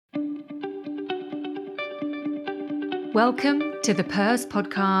Welcome to the Purse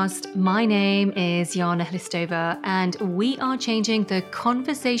Podcast. My name is Jana Hlistova, and we are changing the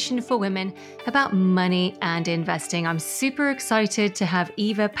conversation for women about money and investing. I'm super excited to have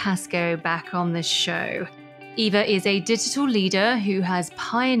Eva Pascoe back on the show. Eva is a digital leader who has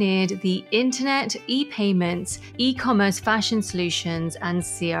pioneered the internet, e-payments, e-commerce fashion solutions, and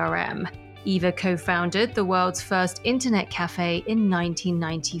CRM. Eva co-founded the world's first internet cafe in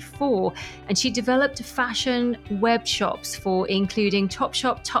 1994, and she developed fashion web shops for including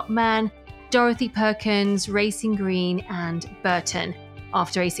Topshop, Topman, Dorothy Perkins, Racing Green, and Burton.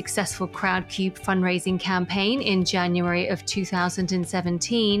 After a successful Crowdcube fundraising campaign in January of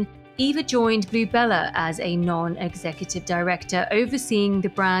 2017, Eva joined Bluebella as a non-executive director, overseeing the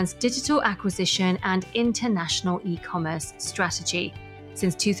brand's digital acquisition and international e-commerce strategy.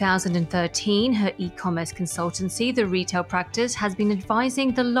 Since 2013, her e-commerce consultancy, The Retail Practice, has been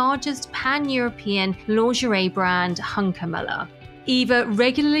advising the largest pan-European lingerie brand, Hunkemöller. Eva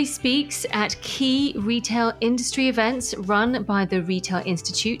regularly speaks at key retail industry events run by the Retail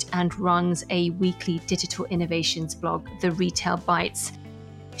Institute and runs a weekly digital innovations blog, The Retail Bites.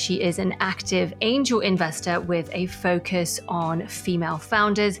 She is an active angel investor with a focus on female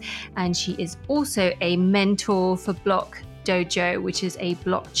founders, and she is also a mentor for Block Dojo, which is a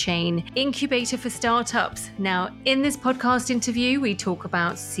blockchain incubator for startups. Now, in this podcast interview, we talk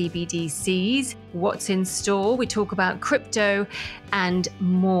about CBDCs, what's in store, we talk about crypto, and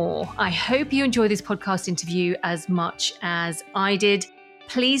more. I hope you enjoy this podcast interview as much as I did.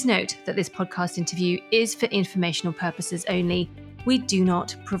 Please note that this podcast interview is for informational purposes only. We do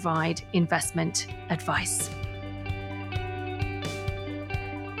not provide investment advice.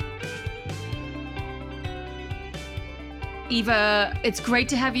 Eva, it's great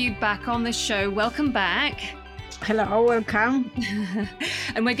to have you back on the show. Welcome back. Hello, welcome.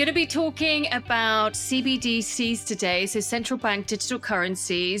 And we're going to be talking about CBDCs today, so central bank digital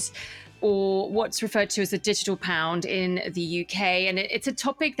currencies, or what's referred to as the digital pound in the UK. And it's a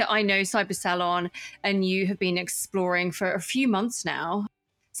topic that I know Cyber Salon and you have been exploring for a few months now.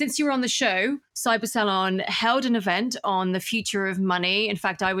 Since you were on the show, Cyber Salon held an event on the future of money. In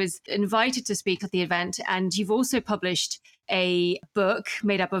fact, I was invited to speak at the event, and you've also published a book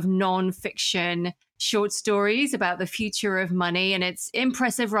made up of non-fiction short stories about the future of money, and it's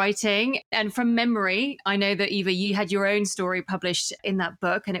impressive writing. And from memory, I know that Eva, you had your own story published in that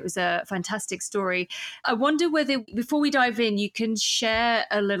book, and it was a fantastic story. I wonder whether, before we dive in, you can share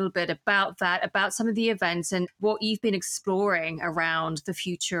a little bit about that, about some of the events and what you've been exploring around the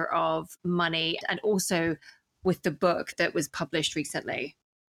future of money, and also with the book that was published recently.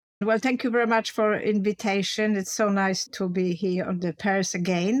 Well, thank you very much for invitation. It's so nice to be here on the Pairs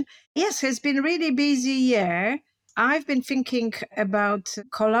again. Yes, it's been a really busy year. I've been thinking about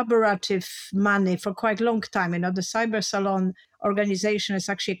collaborative money for quite a long time. The Cyber Salon organization is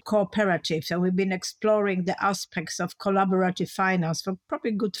actually cooperative. So we've been exploring the aspects of collaborative finance for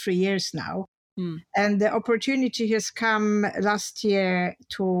probably a good 3 years now. And the opportunity has come last year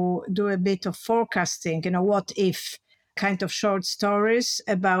to do a bit of forecasting, what if kind of short stories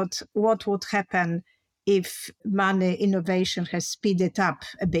about what would happen if money innovation has speeded up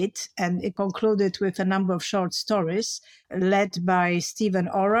a bit. And it concluded with a number of short stories led by Stephen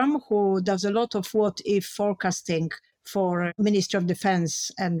Oram, who does a lot of what if forecasting for Ministry of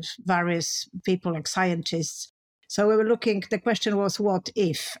Defense and various people like scientists. So we were looking, the question was, what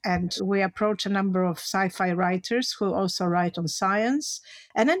if? And we approached a number of sci-fi writers who also write on science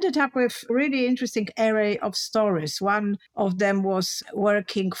and ended up with a really interesting array of stories. One of them was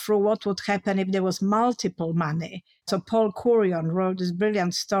working through what would happen if there was multiple money. So Paul Curion wrote this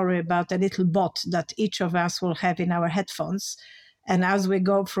brilliant story about a little bot that each of us will have in our headphones. And as we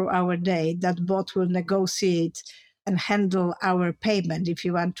go through our day, that bot will negotiate and handle our payment. If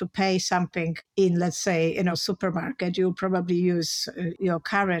you want to pay something in, let's say, supermarket, you'll probably use your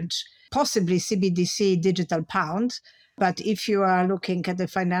current, possibly CBDC digital pound. But if you are looking at the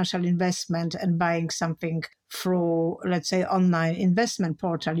financial investment and buying something through, let's say, online investment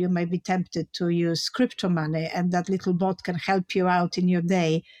portal, you may be tempted to use crypto money, and that little bot can help you out in your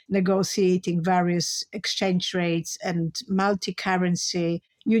day, negotiating various exchange rates and multi-currency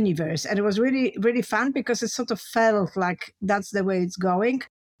universe. And it was really, really fun because it sort of felt like that's the way it's going.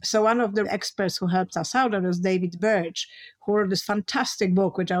 So one of the experts who helped us out was David Birch, who wrote this fantastic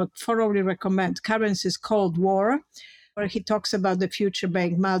book, which I would thoroughly recommend, Currencies, Cold War, where he talks about the future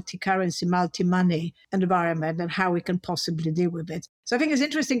being multi-currency, multi-money environment and how we can possibly deal with it. So I think it's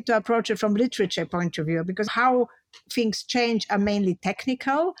interesting to approach it from literature point of view, because how things change are mainly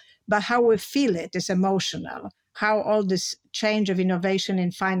technical, but how we feel it is emotional. How all these change of innovation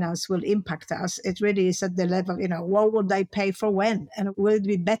in finance will impact us, it really is at the level, what would I pay for when? And will it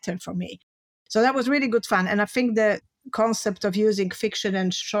be better for me? So that was really good fun. And I think the concept of using fiction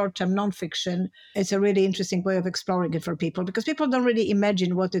and short-term nonfiction is a really interesting way of exploring it for people, because people don't really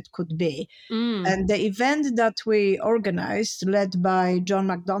imagine what it could be. And the event that we organized, led by John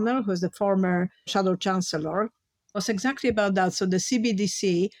McDonnell, who is the former Shadow Chancellor, was exactly about that. So the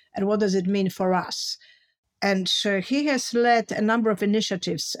CBDC and what does it mean for us? And he has led a number of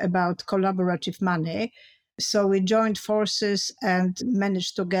initiatives about collaborative money. So we joined forces and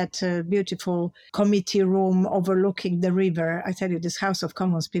managed to get a beautiful committee room overlooking the river. I tell you, this House of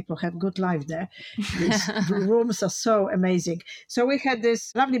Commons people have good life there. These rooms are so amazing. So we had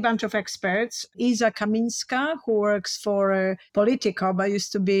this lovely bunch of experts. Iza Kaminska, who works for Politico, but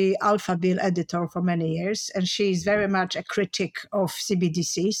used to be Alpha Bill editor for many years. And she's very much a critic of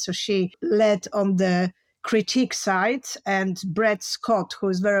CBDC. So she led on the critique side, and Brett Scott, who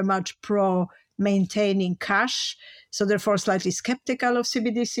is very much pro maintaining cash, so therefore slightly skeptical of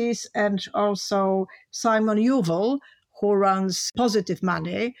CBDCs, and also Simon Yuval, who runs Positive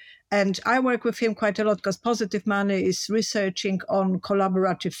Money. And I work with him quite a lot because Positive Money is researching on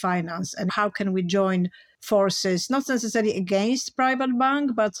collaborative finance and how can we join forces, not necessarily against private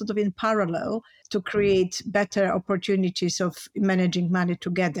bank, but sort of in parallel to create better opportunities of managing money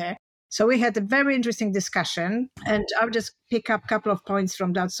together. So we had a very interesting discussion, and I'll just pick up a couple of points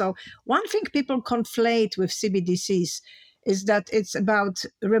from that. So one thing people conflate with CBDCs is that it's about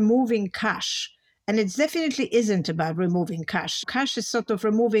removing cash. And it definitely isn't about removing cash. Cash is sort of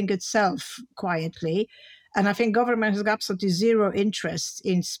removing itself quietly. And I think government has absolutely zero interest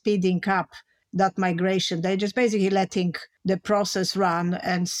in speeding up that migration. They're just basically letting the process run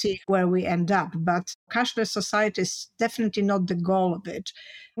and see where we end up. But cashless society is definitely not the goal of it.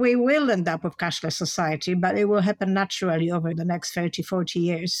 We will end up with cashless society, but it will happen naturally over the next 30, 40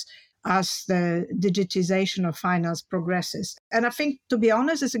 years as the digitization of finance progresses. And I think, to be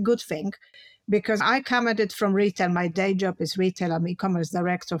honest, it's a good thing, because I come at it from retail. My day job is retail. I'm e-commerce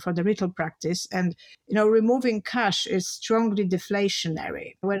director for the retail practice. And, removing cash is strongly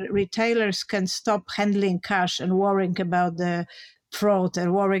deflationary. When retailers can stop handling cash and worrying about the fraud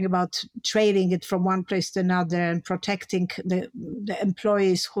and worrying about trading it from one place to another and protecting the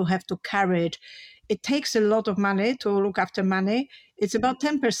employees who have to carry it, it takes a lot of money to look after money. It's about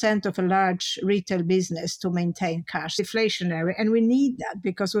 10% of a large retail business to maintain cash, deflationary. And we need that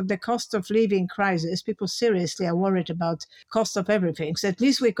because with the cost of living crisis, people seriously are worried about cost of everything. So at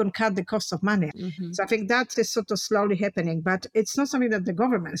least we can cut the cost of money. Mm-hmm. So I think that is sort of slowly happening, but it's not something that the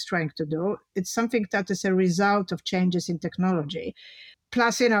government is trying to do. It's something that is a result of changes in technology.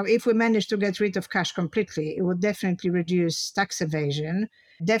 Plus, if we manage to get rid of cash completely, it would definitely reduce tax evasion,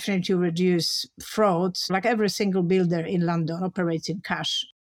 definitely reduce fraud. Like every single builder in London operates in cash.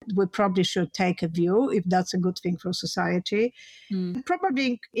 We probably should take a view if that's a good thing for society.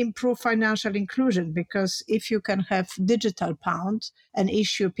 Probably improve financial inclusion, because if you can have digital pound and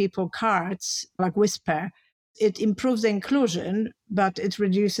issue people cards like Whisper, it improves the inclusion, but it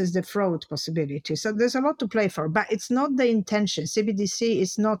reduces the fraud possibility. So there's a lot to play for, but it's not the intention. CBDC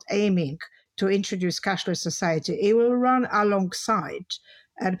is not aiming to introduce cashless society. It will run alongside,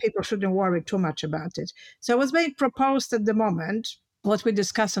 and people shouldn't worry too much about it. So what's being proposed at the moment, what we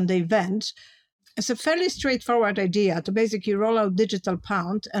discussed on the event, is a fairly straightforward idea to basically roll out digital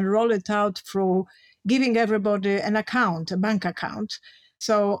pound and roll it out through giving everybody an account, a bank account.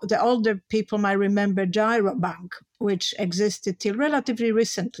 So the older people might remember Gyro Bank, which existed till relatively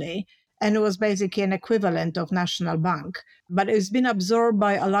recently, and it was basically an equivalent of National Bank. But it's been absorbed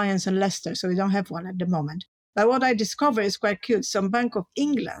by Alliance and Leicester, so we don't have one at the moment. But what I discovered is quite cute. Some Bank of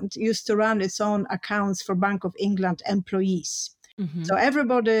England used to run its own accounts for Bank of England employees. Mm-hmm. So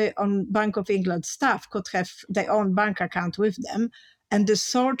everybody on Bank of England staff could have their own bank account with them. And the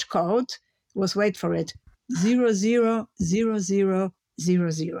sort code was, wait for it, 000000,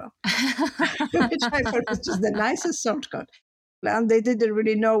 which I thought was just the nicest sort code. And they didn't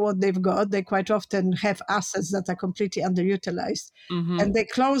really know what they've got. They quite often have assets that are completely underutilized. Mm-hmm. And they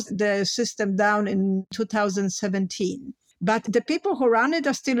closed the system down in 2017. But the people who run it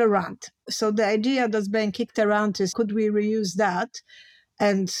are still around. So the idea that's being kicked around is, could we reuse that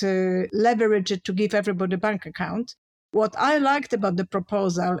and leverage it to give everybody a bank account? What I liked about the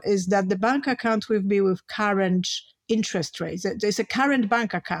proposal is that the bank account will be with current interest rates. There's a current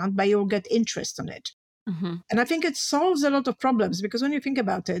bank account, but you'll get interest on it. Mm-hmm. And I think it solves a lot of problems, because when you think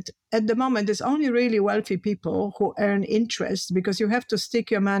about it, at the moment, it's only really wealthy people who earn interest, because you have to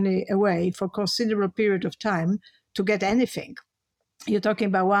stick your money away for a considerable period of time to get anything. You're talking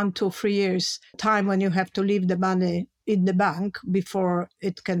about 1, 2, 3 years time when you have to leave the money in the bank before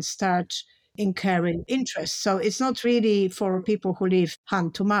it can start incurring interest. So it's not really for people who live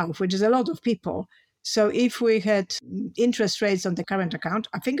hand to mouth, which is a lot of people. So if we had interest rates on the current account,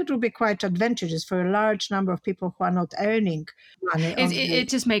 I think it would be quite advantageous for a large number of people who are not earning money It, on it, the. it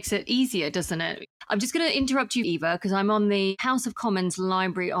just makes it easier, doesn't it? I'm just going to interrupt you, Eva, because I'm on the House of Commons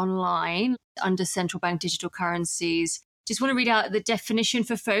library online under central bank digital currencies. Just want to read out the definition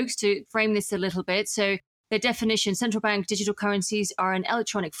for folks to frame this a little bit. So, the definition: central bank digital currencies are an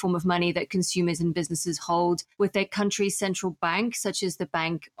electronic form of money that consumers and businesses hold with their country's central bank, such as the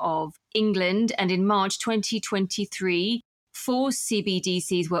Bank of England. And in March 2023, 4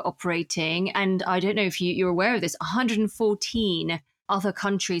 CBDCs were operating. And I don't know if you're aware of this, 114 other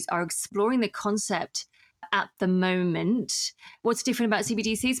countries are exploring the concept at the moment. What's different about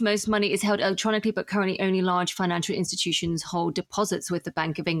CBDCs? Most money is held electronically, but currently only large financial institutions hold deposits with the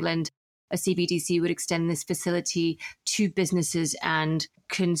Bank of England. A CBDC would extend this facility to businesses and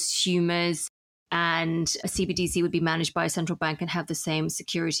consumers. And a CBDC would be managed by a central bank and have the same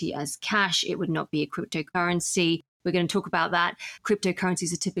security as cash. It would not be a cryptocurrency. We're going to talk about that.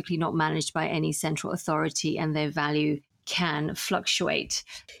 Cryptocurrencies are typically not managed by any central authority, and their value can fluctuate.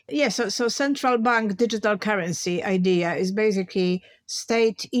 Yeah, so central bank digital currency idea is basically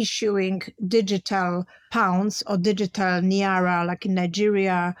state issuing digital pounds or digital naira like in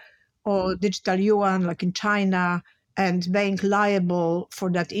Nigeria, or digital yuan like in China, and being liable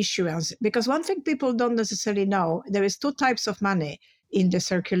for that issuance. Because one thing people don't necessarily know, there is two types of money in the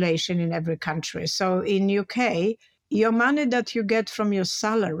circulation in every country. So in UK, your money that you get from your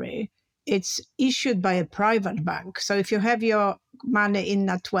salary, it's issued by a private bank. So if you have your money in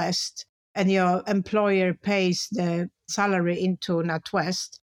NatWest and your employer pays the salary into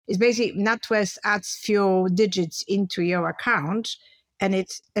NatWest, it's basically NatWest adds few digits into your account, and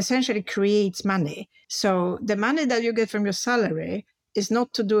it essentially creates money. So the money that you get from your salary is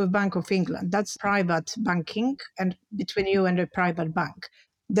not to do with Bank of England. That's private banking and between you and a private bank.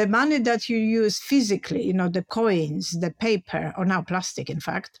 The money that you use physically, the coins, the paper, or now plastic, in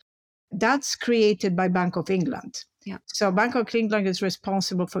fact, that's created by Bank of England. Yeah. So Bank of England is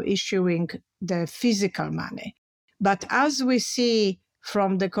responsible for issuing the physical money. But as we see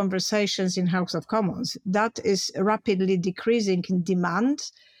from the conversations in House of Commons, that is rapidly decreasing in demand.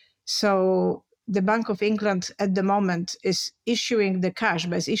 So the Bank of England at the moment is issuing the cash,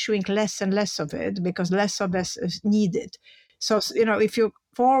 but is issuing less and less of it because less of it is needed. So, if you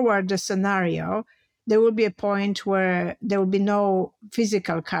forward the scenario, there will be a point where there will be no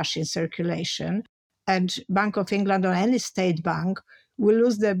physical cash in circulation, and Bank of England or any state bank will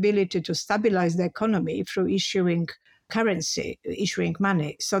lose the ability to stabilize the economy through issuing currency, issuing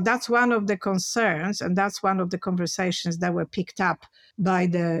money. So that's one of the concerns, and that's one of the conversations that were picked up by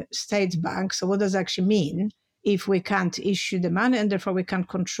the state bank. So what does it actually mean if we can't issue the money and therefore we can't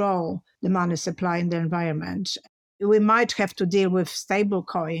control the money supply in the environment? We might have to deal with stable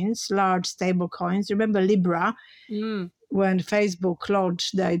coins, large stable coins. Remember Libra? When Facebook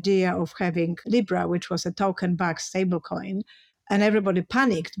launched the idea of having Libra, which was a token-backed stablecoin, and everybody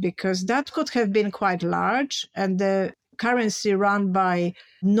panicked because that could have been quite large, and the currency run by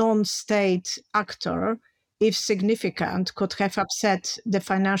non-state actor, if significant, could have upset the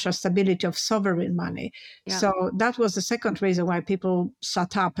financial stability of sovereign money. Yeah. So that was the second reason why people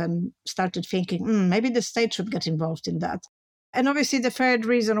sat up and started thinking, maybe the state should get involved in that. And obviously the third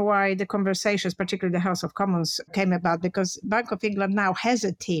reason why the conversations, particularly the House of Commons, came about, because Bank of England now has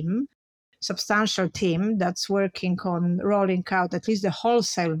a team, substantial team, that's working on rolling out at least the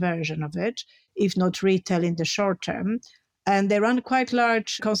wholesale version of it, if not retail in the short term. And they run quite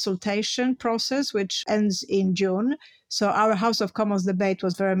large consultation process, which ends in June. So our House of Commons debate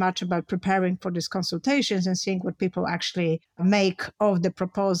was very much about preparing for these consultations and seeing what people actually make of the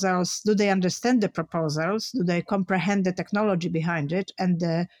proposals. Do they understand the proposals? Do they comprehend the technology behind it and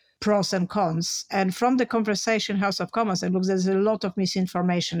the pros and cons? And from the conversation House of Commons, it looks there's a lot of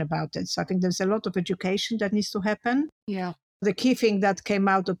misinformation about it. So I think there's a lot of education that needs to happen. Yeah. The key thing that came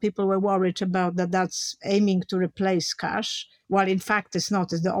out of people were worried about that's aiming to replace cash. While in fact it's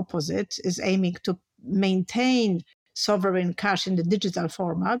not, it's the opposite, is aiming to maintain sovereign cash in the digital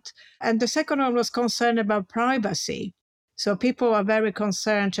format. And the second one was concerned about privacy. So people are very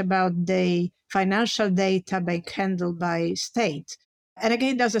concerned about the financial data being handled by state. And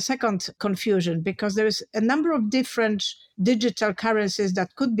again, there's a second confusion because there's a number of different digital currencies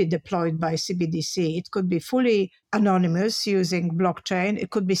that could be deployed by CBDC. It could be fully anonymous using blockchain.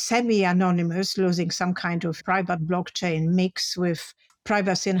 It could be semi-anonymous using some kind of private blockchain mix with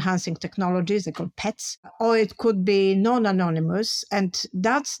privacy-enhancing technologies, they're called PETs, or it could be non-anonymous. And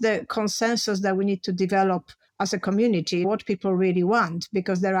that's the consensus that we need to develop as a community what people really want,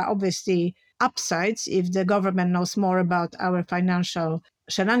 because there are obviously upsides if the government knows more about our financial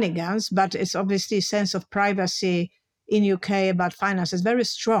shenanigans, but it's obviously a sense of privacy in UK about finance is very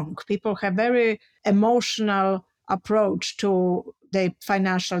strong. People have very emotional approach to the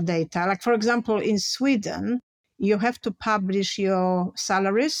financial data. Like, for example, in Sweden, you have to publish your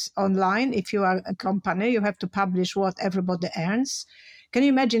salaries online. If you are a company, you have to publish what everybody earns. Can you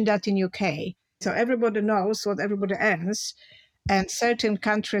imagine that in UK? So everybody knows what everybody earns. And certain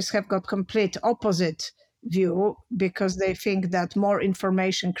countries have got complete opposite view because they think that more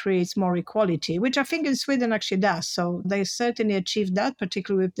information creates more equality, which I think in Sweden actually does. So they certainly achieved that,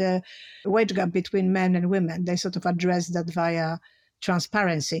 particularly with the wage gap between men and women. They sort of address that via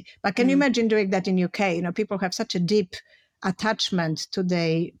transparency. But can you imagine doing that in UK? People have such a deep attachment to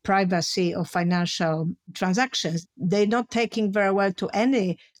the privacy of financial transactions. They're not taking very well to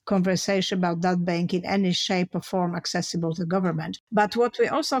any conversation about that being in any shape or form accessible to government. But what we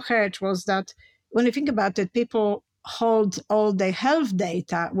also heard was that when you think about it, people hold all the health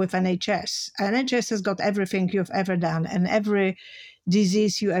data with NHS. NHS has got everything you've ever done and every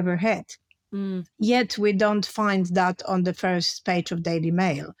disease you ever had. Yet we don't find that on the first page of Daily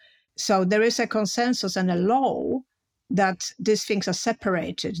Mail. So there is a consensus and a law that these things are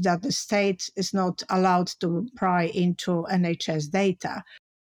separated, that the state is not allowed to pry into NHS data.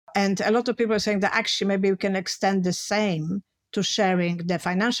 And a lot of people are saying that actually maybe we can extend the same to sharing the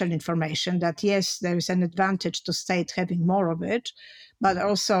financial information, that yes, there is an advantage to state having more of it, but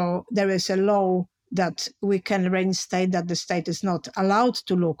also there is a law that we can reinstate that the state is not allowed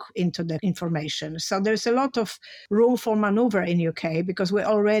to look into the information. So there's a lot of room for maneuver in UK because we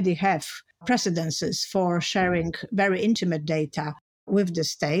already have precedences for sharing very intimate data with the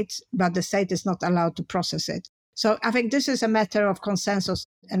state, but the state is not allowed to process it. So I think this is a matter of consensus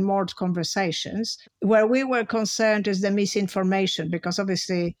and more conversations. Where we were concerned is the misinformation, because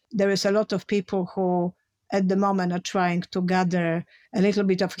obviously there is a lot of people who at the moment are trying to gather a little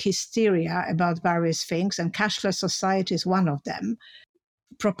bit of hysteria about various things, and cashless society is one of them,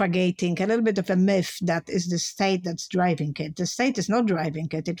 propagating a little bit of a myth that is the state that's driving it. The state is not driving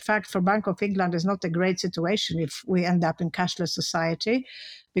it. In fact, for Bank of England, it's not a great situation if we end up in cashless society,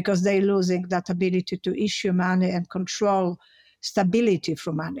 because they're losing that ability to issue money and control stability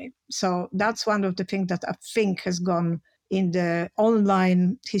through money. So that's one of the things that I think has gone in the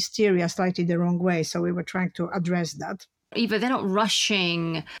online hysteria slightly the wrong way. So we were trying to address that. Eva, they're not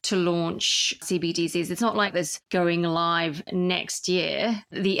rushing to launch CBDCs. It's not like this going live next year.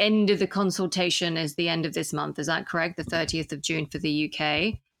 The end of the consultation is the end of this month. Is that correct? The 30th of June for the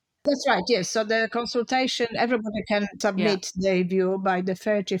UK? That's right, yes. So the consultation, everybody can submit their view by the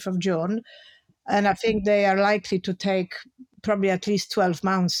 30th of June. And I think they are likely to take probably at least 12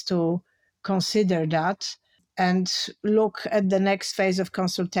 months to consider that and look at the next phase of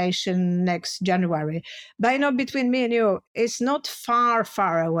consultation next January. But between me and you, it's not far,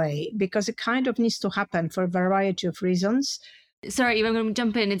 far away, because it kind of needs to happen for a variety of reasons. Sorry, I'm going to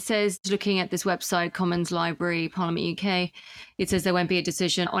jump in. It says, looking at this website, Commons Library, Parliament UK, it says there won't be a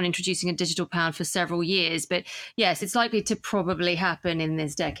decision on introducing a digital pound for several years. But yes, it's likely to probably happen in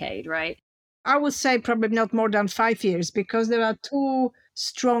this decade, right? I would say probably not more than 5 years, because there are two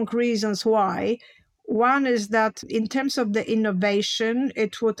strong reasons why. One is that in terms of the innovation,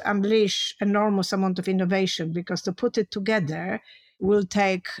 it would unleash enormous amount of innovation, because to put it together will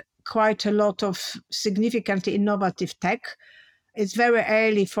take quite a lot of significantly innovative tech. It's very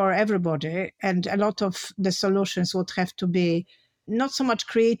early for everybody, and a lot of the solutions would have to be not so much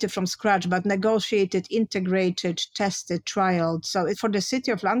created from scratch, but negotiated, integrated, tested, trialed. So for the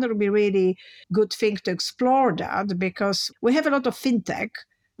City of London, it would be really good thing to explore that, because we have a lot of fintech,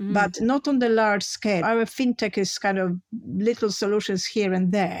 but not on the large scale. Our fintech is kind of little solutions here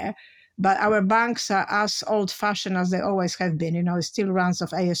and there, but our banks are as old-fashioned as they always have been. It still runs off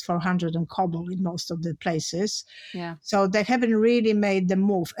AS400 and COBOL in most of the places. Yeah. So they haven't really made the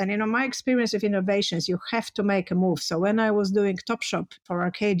move. And my experience of innovations, you have to make a move. So when I was doing Topshop for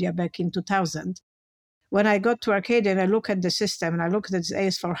Arcadia back in 2000, when I got to Arcadia and I look at the system and I look at the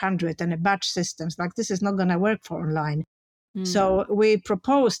AS400 and the batch systems, like, this is not going to work for online. So we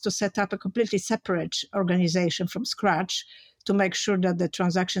proposed to set up a completely separate organization from scratch to make sure that the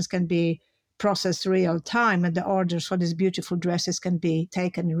transactions can be processed real time and the orders for these beautiful dresses can be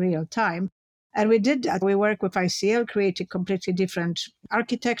taken in real time. And we did that. We worked with ICL, created completely different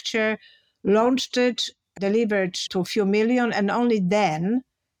architecture, launched it, delivered to a few million. And only then,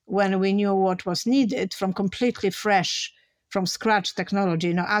 when we knew what was needed from completely fresh, from scratch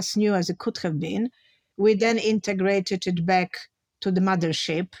technology, as new as it could have been, we then integrated it back to the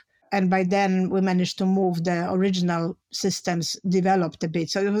mothership. And by then we managed to move the original systems developed a bit.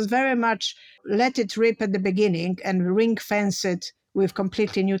 So it was very much let it rip at the beginning and ring fence it with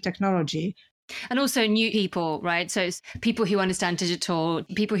completely new technology. And also new people, right? So it's people who understand digital,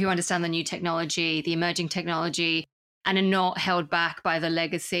 people who understand the new technology, the emerging technology, and are not held back by the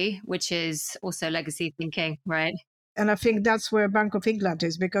legacy, which is also legacy thinking, right? And I think that's where Bank of England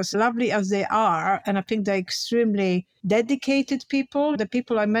is, because lovely as they are, and I think they're extremely dedicated people, the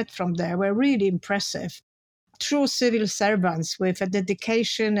people I met from there were really impressive. True civil servants with a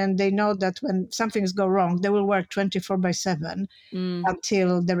dedication, and they know that when some things go wrong, they will work 24/7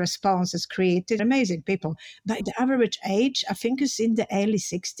 until the response is created. Amazing people. But the average age, I think, is in the early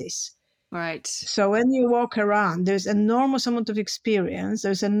 60s. Right. So when you walk around, there's enormous amount of experience,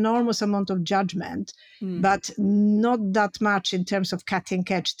 there's enormous amount of judgment, but not that much in terms of cutting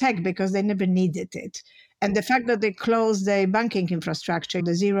edge tech because they never needed it. And the fact that they closed the banking infrastructure,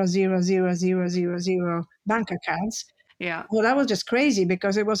 the 0.00000 bank accounts, Yeah. well, that was just crazy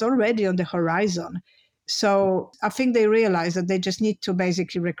because it was already on the horizon. So I think they realized that they just need to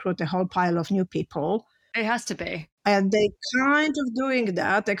basically recruit a whole pile of new people. It has to be. And they kind of doing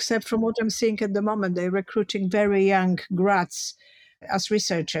that, except from what I'm seeing at the moment, they're recruiting very young grads as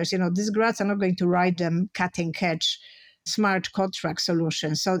researchers. These grads are not going to write them cutting edge smart contract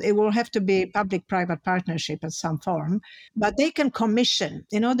solutions. So it will have to be public-private partnership in some form, but they can commission,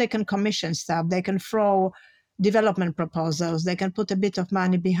 they can commission stuff. They can throw development proposals. They can put a bit of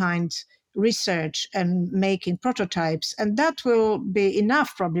money behind research and making prototypes. And that will be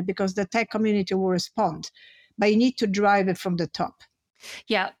enough probably because the tech community will respond. But you need to drive it from the top.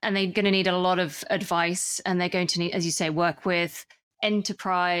 Yeah. And they're going to need a lot of advice, and they're going to need, as you say, work with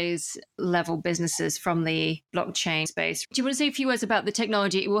enterprise level businesses from the blockchain space. Do you want to say a few words about the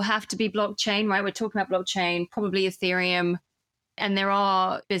technology? It will have to be blockchain, right? We're talking about blockchain, probably Ethereum. And there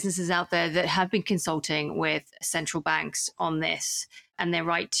are businesses out there that have been consulting with central banks on this. And they're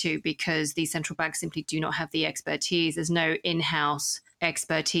right to, because these central banks simply do not have the expertise. There's no in-house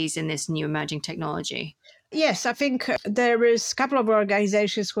expertise in this new emerging technology. Yes, I think there is a couple of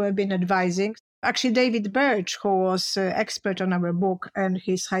organizations who have been advising. Actually, David Birch, who was expert on our book, and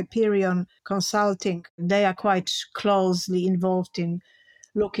his Hyperion Consulting, they are quite closely involved in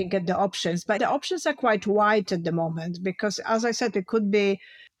looking at the options. But the options are quite wide at the moment because, as I said, it could be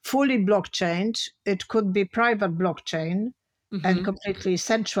fully blockchain, it could be private blockchain and completely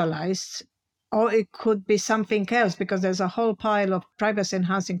centralized, or it could be something else because there's a whole pile of privacy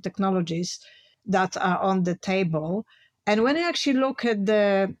enhancing technologies that are on the table. And when you actually look at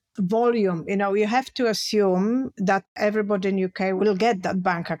the volume, you have to assume that everybody in UK will get that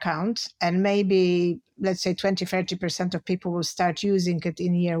bank account, and maybe, let's say 20-30% of people will start using it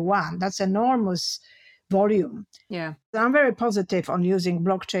in year one. That's enormous volume. Yeah. I'm very positive on using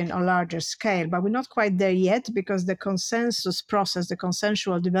blockchain on larger scale, but we're not quite there yet because the consensus process, the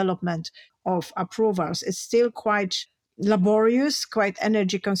consensual development of approvals is still quite laborious, quite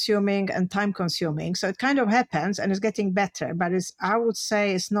energy consuming and time consuming. So it kind of happens and it's getting better, but I would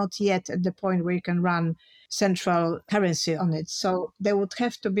say it's not yet at the point where you can run central currency on it. So there would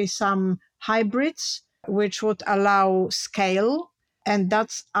have to be some hybrids which would allow scale. And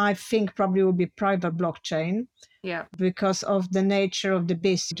that's, I think, probably will be private blockchain. Yeah. Because of the nature of the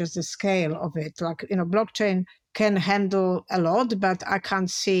beast, just the scale of it. Like, blockchain can handle a lot, but I can't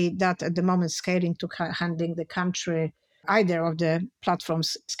see that at the moment scaling to handling the country, either of the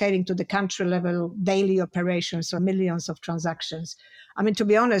platforms, scaling to the country level, daily operations or millions of transactions. I mean, to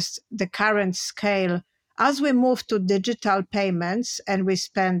be honest, the current scale, as we move to digital payments and we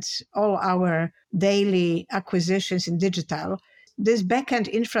spend all our daily acquisitions in digital, this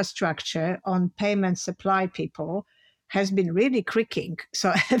backend infrastructure on payment supply people has been really creaking.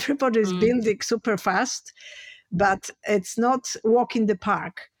 So everybody is building super fast, but it's not walk in the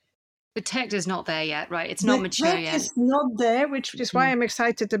park. The tech is not there yet, right? It's not mature yet. It's not there, which is why I'm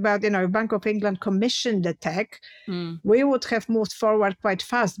excited about, Bank of England commissioned the tech. We would have moved forward quite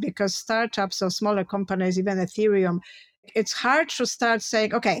fast because startups or smaller companies, even Ethereum, it's hard to start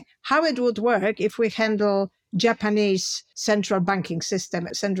saying, okay, how it would work if we handle Japanese central banking system,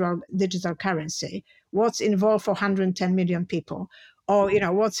 central digital currency, what's involved for 110 million people? Or,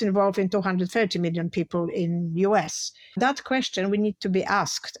 what's involved in 230 million people in US? That question we need to be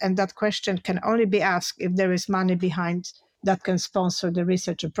asked. And that question can only be asked if there is money behind that can sponsor the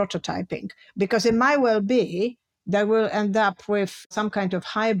research and prototyping. Because it might well be that we'll end up with some kind of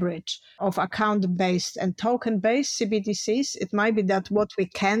hybrid of account-based and token-based CBDCs. It might be that what we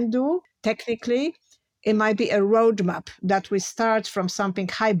can do technically, it might be a roadmap that we start from something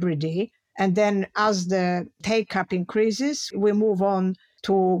hybrid-y. And then as the take-up increases, we move on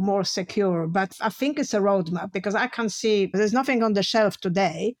to more secure. But I think it's a roadmap because I can see there's nothing on the shelf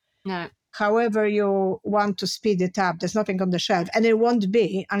today. No. However you want to speed it up, there's nothing on the shelf. And it won't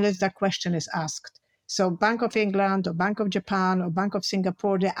be unless that question is asked. So Bank of England or Bank of Japan or Bank of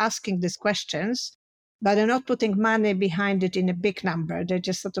Singapore, they're asking these questions, but they're not putting money behind it in a big number. They're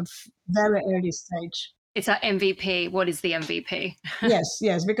just sort of very early stage. It's our MVP. What is the MVP?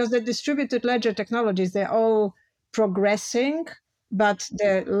 Yes, because the distributed ledger technologies, they're all progressing, but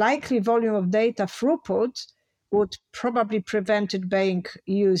the likely volume of data throughput would probably prevent it being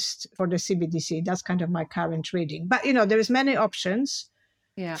used for the CBDC. That's kind of my current reading. But, there is many options.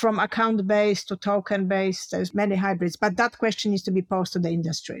 Yeah. From account-based to token-based, there's many hybrids. But that question needs to be posed to the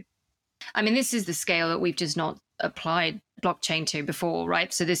industry. I mean, this is the scale that we've just not applied blockchain to before,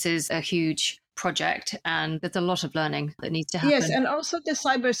 right? So this is a huge project and there's a lot of learning that needs to happen. Yes, and also the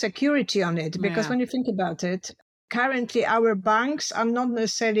cybersecurity on it, because when you think about it, currently our banks are not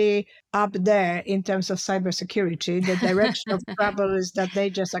necessarily up there in terms of cybersecurity. The direction of travel is that they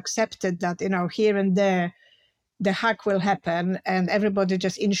just accepted that, here and there, the hack will happen and everybody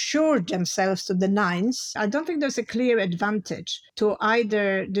just insured themselves to the nines. I don't think there's a clear advantage to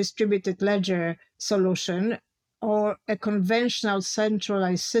either distributed ledger solution or a conventional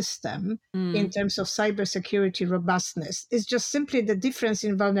centralized system in terms of cybersecurity robustness. It's just simply the difference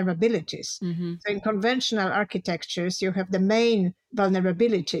in vulnerabilities. Mm-hmm. So in conventional architectures, you have the main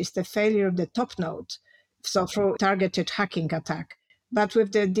vulnerability is the failure of the top node, so through targeted hacking attack. But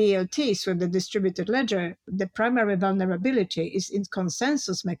with the DLTs, with the distributed ledger, the primary vulnerability is in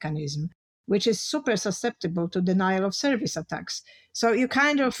consensus mechanism, which is super susceptible to denial of service attacks. So you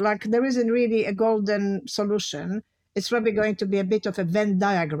kind of there isn't really a golden solution. It's probably going to be a bit of a Venn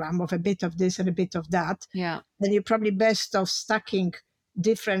diagram of a bit of this and a bit of that. Yeah. Then you're probably best off stacking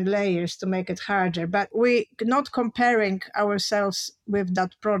different layers to make it harder. But we're not comparing ourselves with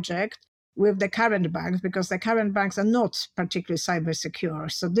that project with the current banks, because the current banks are not particularly cyber secure.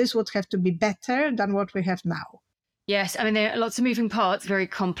 So this would have to be better than what we have now. Yes, I mean, there are lots of moving parts, very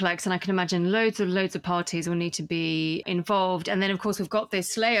complex, and I can imagine loads of parties will need to be involved. And then, of course, we've got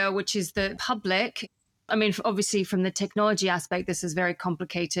this layer, which is the public. I mean, obviously, from the technology aspect, this is very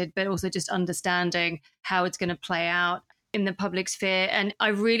complicated, but also just understanding how it's going to play out in the public sphere. And I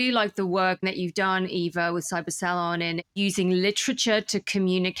really like the work that you've done, Eva, with Cyber Salon in using literature to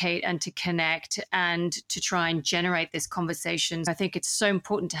communicate and to connect and to try and generate this conversation. I think it's so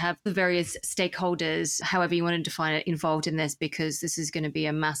important to have the various stakeholders, however you want to define it, involved in this, because this is going to be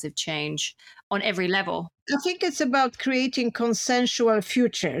a massive change on every level. I think it's about creating consensual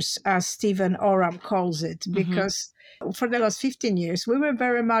futures, as Stephen Oram calls it, because for the last 15 years, we were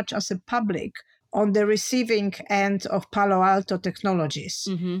very much as a public on the receiving end of Palo Alto technologies.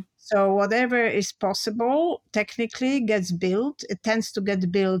 So whatever is possible technically gets built. It tends to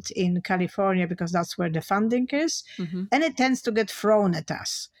get built in California because that's where the funding is. And it tends to get thrown at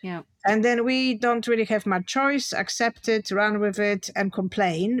us. Yeah. And then we don't really have much choice, accept it, run with it and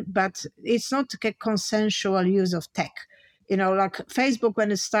complain. But it's not a consensual use of tech. Facebook,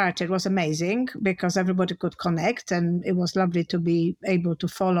 when it started, was amazing because everybody could connect and it was lovely to be able to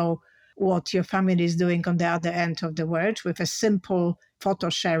follow what your family is doing on the other end of the world with a simple photo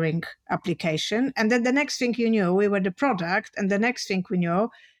sharing application. And then the next thing you knew, we were the product. And the next thing we knew,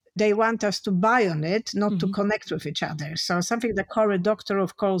 they want us to buy on it, not to connect with each other. So something that Cory Doctorow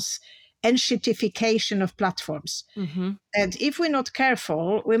calls enshittification of platforms. And if we're not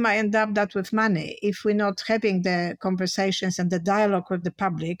careful, we might end up that with money. If we're not having the conversations and the dialogue with the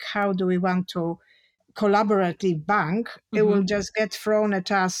public, how do we want to collaborative bank, it will just get thrown at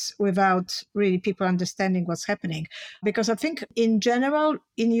us without really people understanding what's happening. Because I think in general,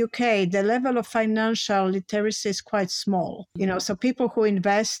 in UK, the level of financial literacy is quite small. So people who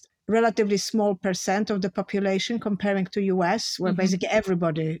invest, relatively small percent of the population comparing to US, where basically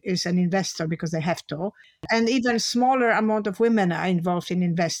everybody is an investor because they have to. And even smaller amount of women are involved in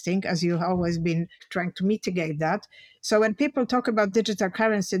investing, as you've always been trying to mitigate that. So when people talk about digital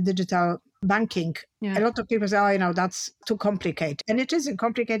currency, digital banking, a lot of people say, that's too complicated. And it isn't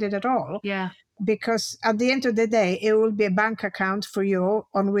complicated at all. Yeah. Because at the end of the day, it will be a bank account for you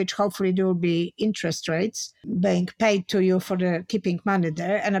on which hopefully there will be interest rates being paid to you for the keeping money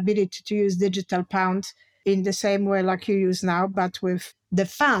there, and ability to use digital pound in the same way like you use now, but with the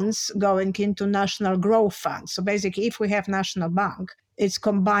funds going into national growth funds. So basically, if we have national bank, it's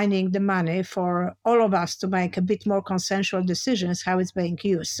combining the money for all of us to make a bit more consensual decisions how it's being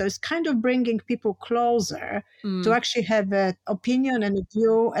used. So it's kind of bringing people closer to actually have an opinion and a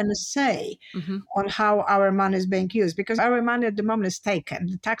view and a say on how our money is being used. Because our money at the moment is taken,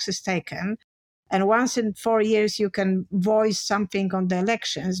 the tax is taken, And once in 4 years, you can voice something on the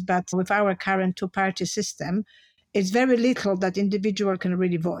elections. But with our current two-party system, it's very little that individual can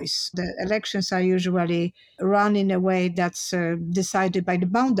really voice. The elections are usually run in a way that's decided by the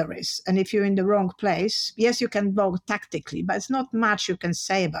boundaries. And if you're in the wrong place, yes, you can vote tactically, but it's not much you can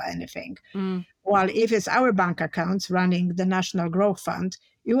say about anything. Mm. While if it's our bank accounts running the National Growth Fund,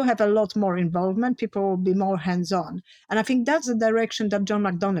 you will have a lot more involvement. People will be more hands-on. And I think that's the direction that John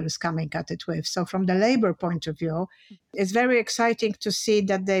McDonnell is coming at it with. So from the Labour point of view, it's very exciting to see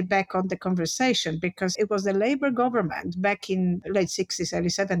that they're back on the conversation, because it was the Labour government back in late 60s, early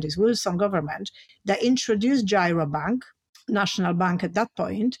 70s, Wilson government, that introduced Gyro Bank, National Bank at that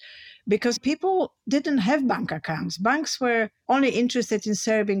point, because people didn't have bank accounts. Banks were only interested in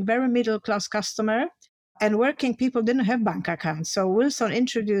serving very middle-class customer, and working people didn't have bank accounts. So Wilson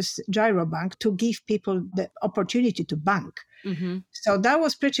introduced Gyro Bank to give people the opportunity to bank. Mm-hmm. So that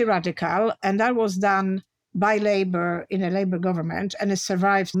was pretty radical, and that was done by Labour in a Labour government, and it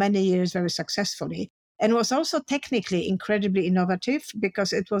survived many years very successfully. And was also technically incredibly innovative,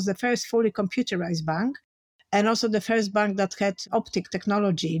 because it was the first fully computerized bank, and also the first bank that had optic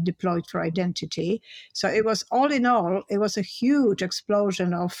technology deployed for identity. So it was, all in all, it was a huge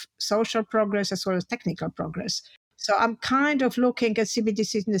explosion of social progress as well as technical progress. So I'm kind of looking at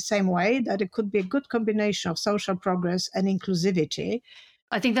CBDCs in the same way, that it could be a good combination of social progress and inclusivity.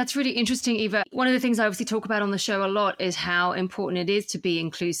 I think that's really interesting, Eva. One of the things I obviously talk about on the show a lot is how important it is to be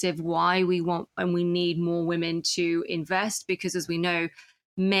inclusive, why we want and we need more women to invest, because as we know,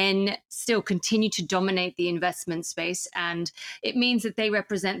 men still continue to dominate the investment space, and it means that they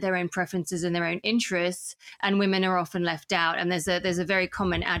represent their own preferences and their own interests, and women are often left out. And there's a very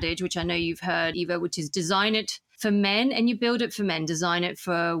common adage, which I know you've heard, Eva, which is design it for men and you build it for men, design it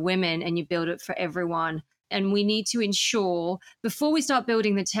for women and you build it for everyone. And we need to ensure, before we start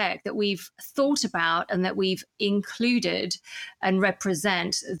building the tech, that we've thought about and that we've included and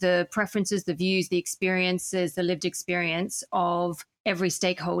represent the preferences, the views, the experiences, the lived experience of every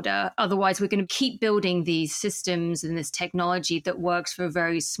stakeholder. Otherwise, we're going to keep building these systems and this technology that works for a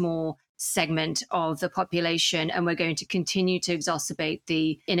very small segment of the population, and we're going to continue to exacerbate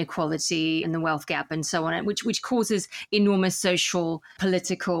the inequality and the wealth gap and so on, which causes enormous social,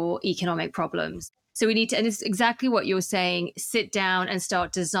 political, economic problems. So we need to, and it's exactly what you're saying, sit down and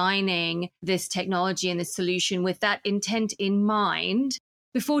start designing this technology and this solution with that intent in mind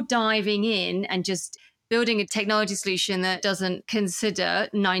before diving in and just building a technology solution that doesn't consider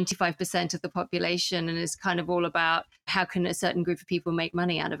 95% of the population and is kind of all about how can a certain group of people make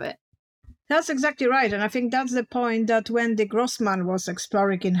money out of it. That's exactly right. And I think that's the point that Wendy Grossman was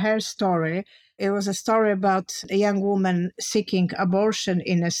exploring in her story. It was a story about a young woman seeking abortion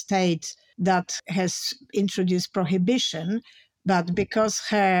in a state that has introduced prohibition. But because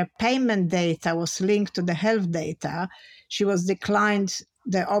her payment data was linked to the health data, she was declined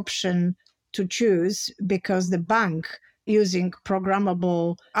the option to choose, because the bank, using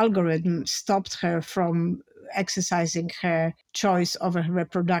programmable algorithms, stopped her from exercising her choice over her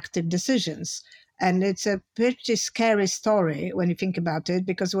reproductive decisions. And it's a pretty scary story when you think about it,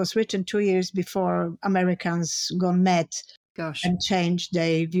 because it was written 2 years before Americans gone mad and changed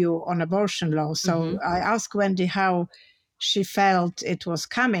their view on abortion law. So I asked Wendy how she felt it was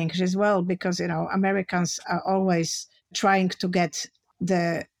coming. She says, well, because, Americans are always trying to get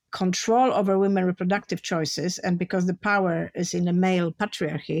the control over women's reproductive choices, and because the power is in the male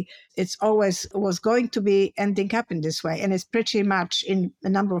patriarchy, it's always was going to be ending up in this way. And it's pretty much in a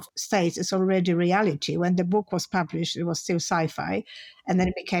number of states, it's already reality. When the book was published, it was still sci-fi, and then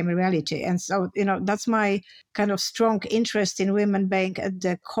it became a reality. And so, that's my kind of strong interest in women being at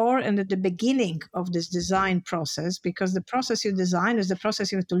the core and at the beginning of this design process, because the process you design is the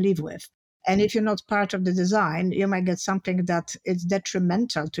process you have to live with. And if you're not part of the design, you might get something that is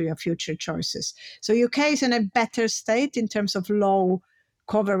detrimental to your future choices. So UK is in a better state in terms of law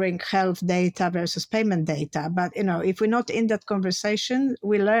covering health data versus payment data. But, if we're not in that conversation,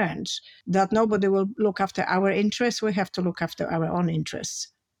 we learned that nobody will look after our interests. We have to look after our own interests.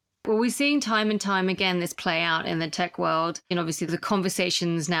 Well, we're seeing time and time again this play out in the tech world. And obviously the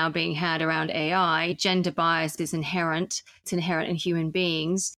conversations now being had around AI, gender bias is inherent. It's inherent in human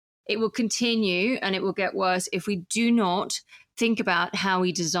beings. It will continue and it will get worse if we do not think about how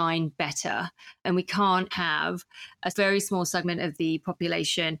we design better. And we can't have a very small segment of the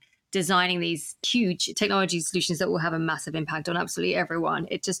population designing these huge technology solutions that will have a massive impact on absolutely everyone.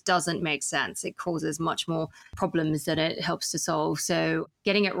 It just doesn't make sense. It causes much more problems than it helps to solve. So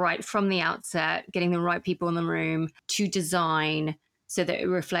getting it right from the outset, getting the right people in the room to design so that it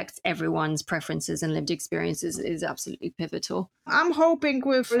reflects everyone's preferences and lived experiences is absolutely pivotal. I'm hoping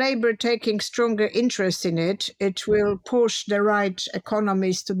with Labour taking stronger interest in it, it will push the right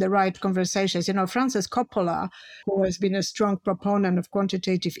economies to the right conversations. Frances Coppola, who has been a strong proponent of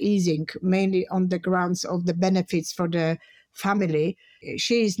quantitative easing, mainly on the grounds of the benefits for the family,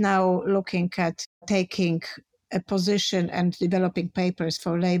 she is now looking at taking a position and developing papers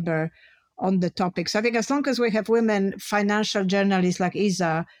for Labour on the topic. So I think as long as we have women financial journalists like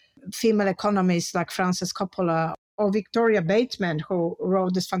Isa, female economists like Frances Coppola, or Victoria Bateman, who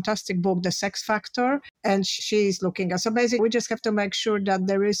wrote this fantastic book, The Sex Factor, and she's looking at. So basically, we just have to make sure that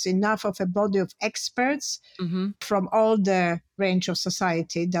there is enough of a body of experts from all the range of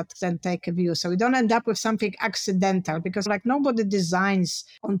society that then take a view. So we don't end up with something accidental, because nobody designs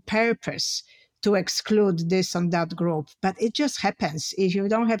on purpose to exclude this and that group. But it just happens. If you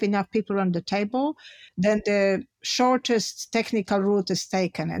don't have enough people on the table, then the shortest technical route is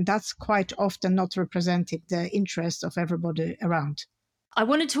taken. And that's quite often not representing the interest of everybody around. I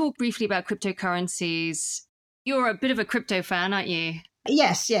want to talk briefly about cryptocurrencies. You're a bit of a crypto fan, aren't you?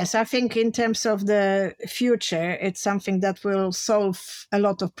 Yes. I think in terms of the future, it's something that will solve a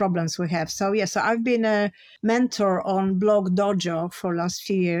lot of problems we have. So I've been a mentor on Blog Dojo for the last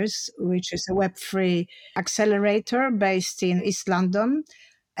few years, which is a Web3 accelerator based in East London.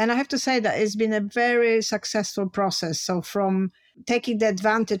 And I have to say that it's been a very successful process. So from taking the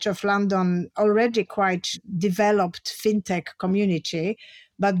advantage of London already quite developed fintech community,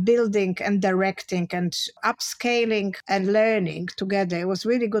 but building and directing and upscaling and learning together, it was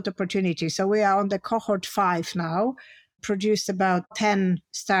really good opportunity. So we are on the cohort 5 now, produced about 10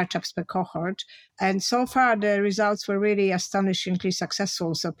 startups per cohort. And so far, the results were really astonishingly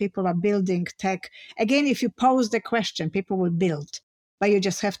successful. So people are building tech. Again, if you pose the question, people will build, but you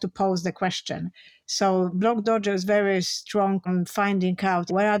just have to pose the question. So Blog Dojo is very strong on finding out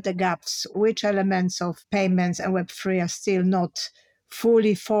where are the gaps, which elements of payments and Web3 are still not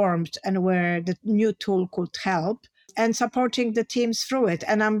fully formed, and where the new tool could help, and supporting the teams through it.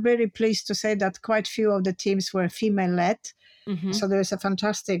 And I'm really pleased to say that quite few of the teams were female-led. So there's a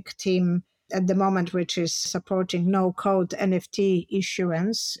fantastic team at the moment which is supporting no-code NFT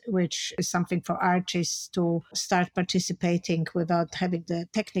issuance, which is something for artists to start participating without having the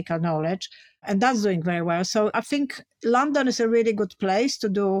technical knowledge. And that's doing very well. So I think London is a really good place to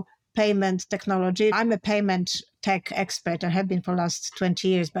do payment technology. I'm a payment tech expert. I have been for the last 20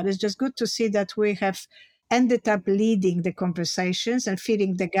 years, but it's just good to see that we have ended up leading the conversations and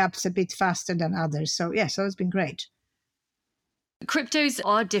filling the gaps a bit faster than others. So it's been great. Cryptos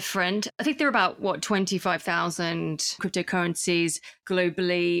are different. I think there are about 25,000 cryptocurrencies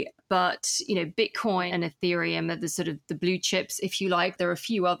globally, but Bitcoin and Ethereum are the sort of the blue chips, if you like. There are a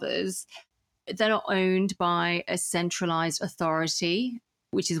few others. They're not owned by a centralized authority,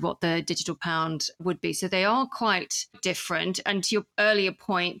 which is what the digital pound would be. So they are quite different. And to your earlier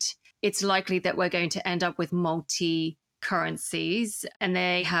point, it's likely that we're going to end up with multi-currencies, and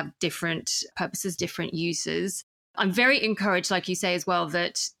they have different purposes, different uses. I'm very encouraged, like you say as well,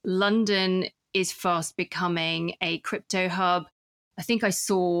 that London is fast becoming a crypto hub. I think I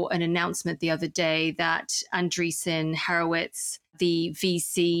saw an announcement the other day that Andreessen Horowitz, the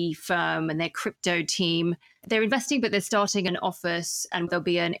VC firm and their crypto team, they're investing, but they're starting an office, and there'll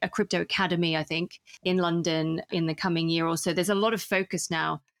be a crypto academy, I think, in London in the coming year or so. There's a lot of focus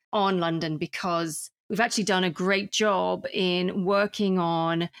now on London because we've actually done a great job in working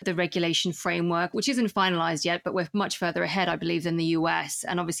on the regulation framework, which isn't finalized yet, but we're much further ahead, I believe, than the US.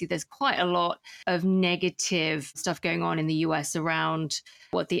 And obviously, there's quite a lot of negative stuff going on in the US around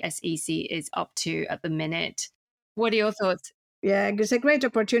what the SEC is up to at the minute. What are your thoughts? Yeah, it's a great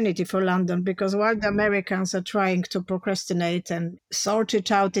opportunity for London, because while the Americans are trying to procrastinate and sort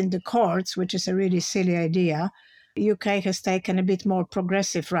it out in the courts, which is a really silly idea, UK has taken a bit more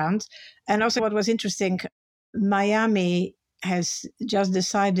progressive round. And also what was interesting, Miami has just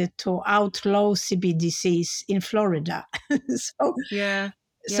decided to outlaw CBDCs in Florida.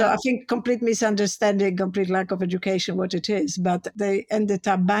 So I think complete misunderstanding, complete lack of education what it is, but they ended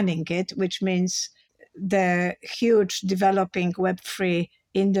up banning it, which means the huge developing Web3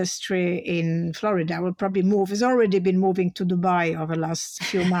 industry in Florida will probably move. It's already been moving to Dubai over the last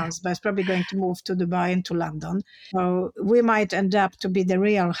few months, but it's probably going to move to Dubai and to London. So we might end up to be the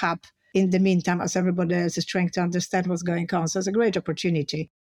real hub in the meantime, as everybody else is trying to understand what's going on. So it's a great opportunity.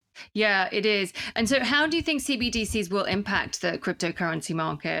 Yeah, it is. And so how do you think CBDCs will impact the cryptocurrency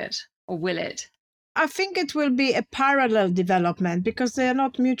market, or will it? I think it will be a parallel development because they are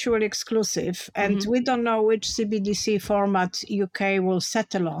not mutually exclusive. And we don't know which CBDC format UK will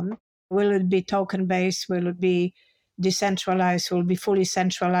settle on. Will it be token-based? Will it be decentralized, will be fully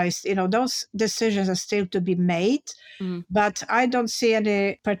centralized. Those decisions are still to be made. Mm. But I don't see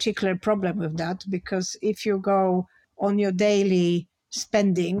any particular problem with that, because if you go on your daily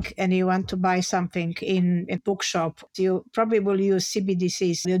spending and you want to buy something in a bookshop, you probably will use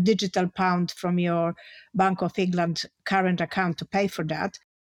CBDCs, your digital pound from your Bank of England current account to pay for that.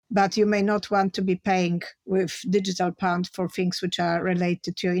 But you may not want to be paying with digital pound for things which are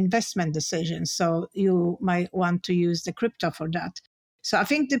related to your investment decisions. So you might want to use the crypto for that. So I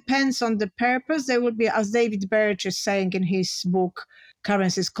think it depends on the purpose. There will be, as David Birch is saying in his book,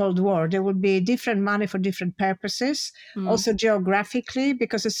 Currencies, Cold War, there will be different money for different purposes. Also geographically,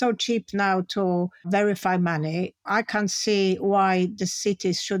 because it's so cheap now to verify money. I can't see why the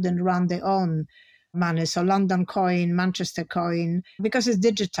cities shouldn't run their own money. So London coin, Manchester coin, because it's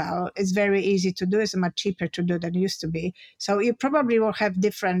digital, it's very easy to do. It's much cheaper to do than it used to be. So you probably will have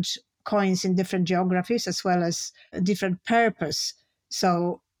different coins in different geographies as well as a different purpose.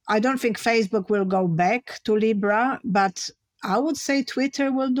 So I don't think Facebook will go back to Libra, but I would say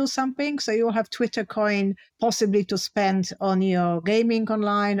Twitter will do something. So you'll have Twitter coin possibly to spend on your gaming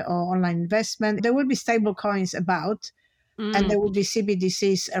online or online investment. There will be stable coins about. And there will be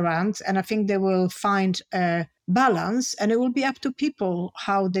CBDCs around. And I think they will find a balance, and it will be up to people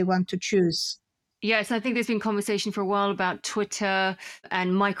how they want to choose. Yes, I think there's been conversation for a while about Twitter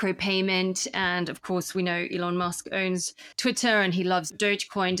and micropayment. And of course, we know Elon Musk owns Twitter and he loves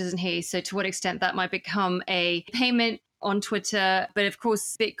Dogecoin, doesn't he? So to what extent that might become a payment on Twitter. But of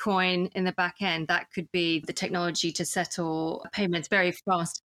course, Bitcoin in the back end, that could be the technology to settle payments very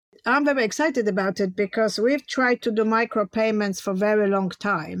fast. I'm very excited about it because we've tried to do micropayments for a very long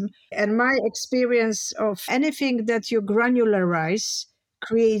time. And my experience of anything that you granularize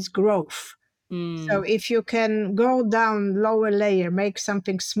creates growth. So if you can go down lower layer, make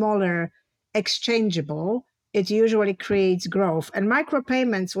something smaller, exchangeable, it usually creates growth. And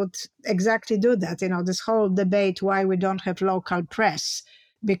micropayments would exactly do that. This whole debate why we don't have local press,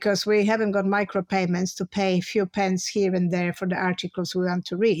 because we haven't got micropayments to pay a few pence here and there for the articles we want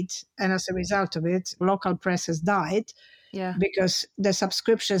to read. And as a result of it, local press has died. Yeah. Because the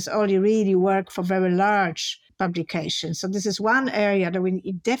subscriptions only really work for very large publications. So this is one area that we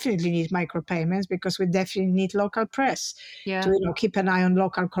definitely need micropayments, because we definitely need local press to keep an eye on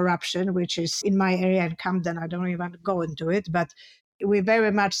local corruption, which is in my area in Camden. I don't even want to go into it, but we're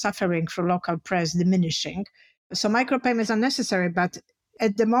very much suffering from local press diminishing. So micropayments are necessary, but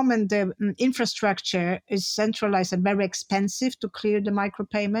at the moment, the infrastructure is centralized and very expensive to clear the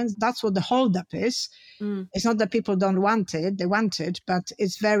micropayments. That's what the holdup is. It's not that people don't want it, they want it, but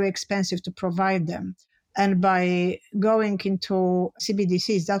it's very expensive to provide them. And by going into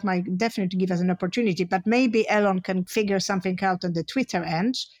CBDCs, that might definitely give us an opportunity. But maybe Elon can figure something out on the Twitter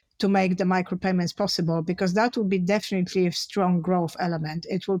end to make the micropayments possible, because that would be definitely a strong growth element.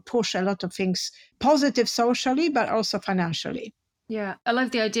 It will push a lot of things positive socially, but also financially. Yeah, I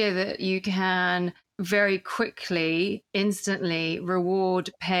love the idea that you can very quickly, instantly reward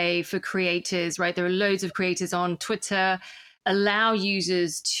pay for creators, right? There are loads of creators on Twitter, allow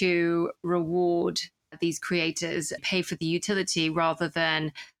users to reward these creators, pay for the utility rather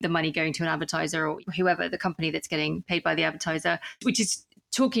than the money going to an advertiser or whoever, the company that's getting paid by the advertiser, which is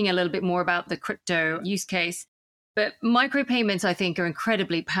talking a little bit more about the crypto use case. But micropayments, I think, are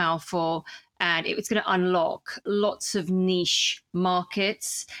incredibly powerful. And it's going to unlock lots of niche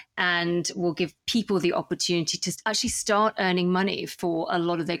markets and will give people the opportunity to actually start earning money for a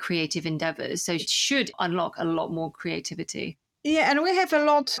lot of their creative endeavors. So it should unlock a lot more creativity. Yeah, and we have a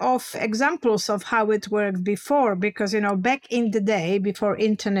lot of examples of how it worked before, because, back in the day, before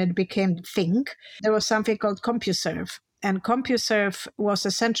internet became the thing, there was something called CompuServe. And CompuServe was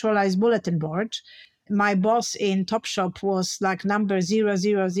a centralized bulletin board. My boss in Topshop was like number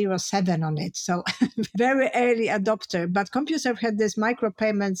 0007 on it. So very early adopter. But CompuServe had this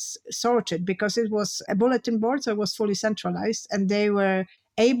micropayments sorted because it was a bulletin board, so it was fully centralized. And they were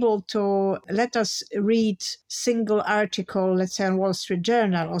able to let us read single article, let's say on Wall Street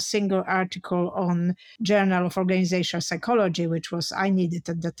Journal, or single article on Journal of Organizational Psychology, which was I needed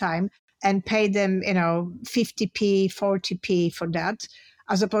at the time, and pay them, 50p, 40p for that,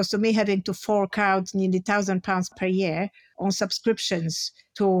 as opposed to me having to fork out nearly £1,000 per year on subscriptions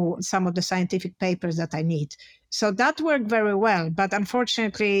to some of the scientific papers that I need. So that worked very well, but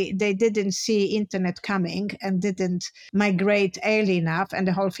unfortunately they didn't see internet coming and didn't migrate early enough, and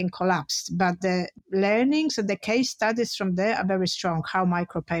the whole thing collapsed. But the learnings and the case studies from there are very strong, how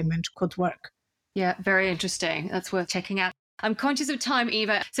micropayment could work. Yeah, very interesting. That's worth checking out. I'm conscious of time,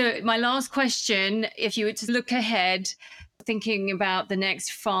 Eva. So my last question, if you were to look ahead, thinking about the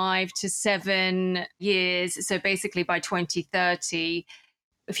next 5 to 7 years. So basically by 2030,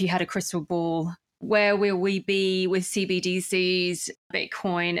 if you had a crystal ball, where will we be with CBDCs,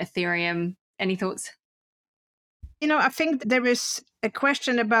 Bitcoin, Ethereum? Any thoughts? I think there is a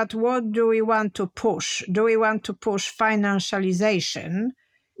question about what do we want to push? Do we want to push financialization,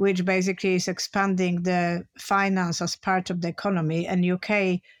 which basically is expanding the finance as part of the economy, and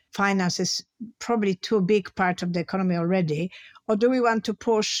UK finance is probably too big part of the economy already, or do we want to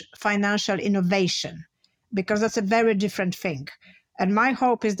push financial innovation? Because that's a very different thing. And my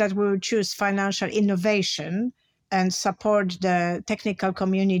hope is that we will choose financial innovation and support the technical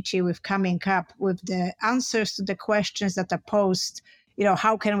community with coming up with the answers to the questions that are posed.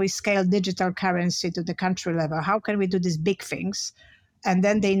 How can we scale digital currency to the country level? How can we do these big things? And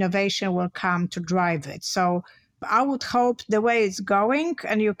then the innovation will come to drive it. So I would hope the way it's going,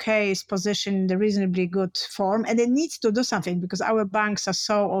 and UK is positioned in a reasonably good form, and it needs to do something because our banks are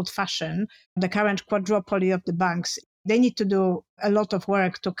so old-fashioned. The current quadrupoly of the banks, they need to do a lot of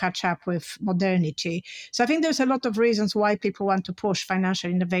work to catch up with modernity. So I think there's a lot of reasons why people want to push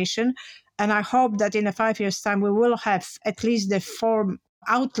financial innovation. And I hope that in 5 years' time, we will have at least the form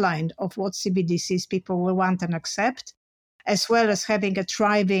outline of what CBDCs people will want and accept, as well as having a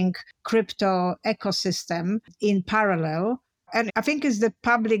thriving crypto ecosystem in parallel. And I think it's the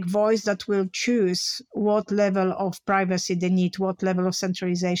public voice that will choose what level of privacy they need, what level of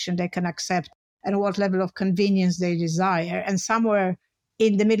centralization they can accept, and what level of convenience they desire. And somewhere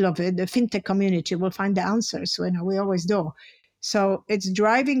in the middle of it, the fintech community will find the answers. We always do. So it's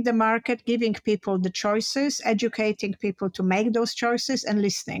driving the market, giving people the choices, educating people to make those choices, and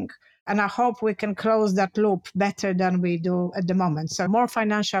listening. And I hope we can close that loop better than we do at the moment. So more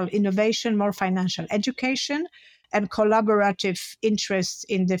financial innovation, more financial education, and collaborative interest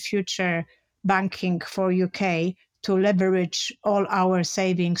in the future banking for UK to leverage all our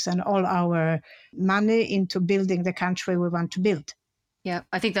savings and all our money into building the country we want to build. Yeah,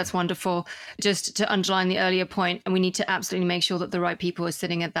 I think that's wonderful. Just to underline the earlier point, and we need to absolutely make sure that the right people are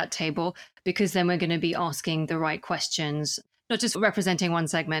sitting at that table, because then we're going to be asking the right questions, not just representing one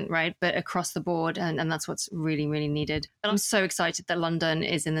segment, right, but across the board. And that's what's really, really needed. And I'm so excited that London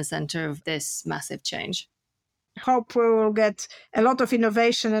is in the center of this massive change. Hope we will get a lot of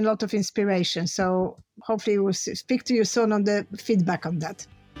innovation and a lot of inspiration. So hopefully we'll speak to you soon on the feedback on that.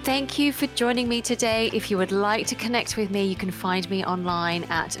 Thank you for joining me today. If you would like to connect with me, you can find me online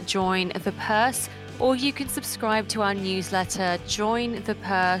at Join the Purse, or you can subscribe to our newsletter,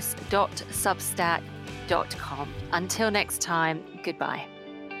 jointhepurse.substack.com. Until next time, goodbye.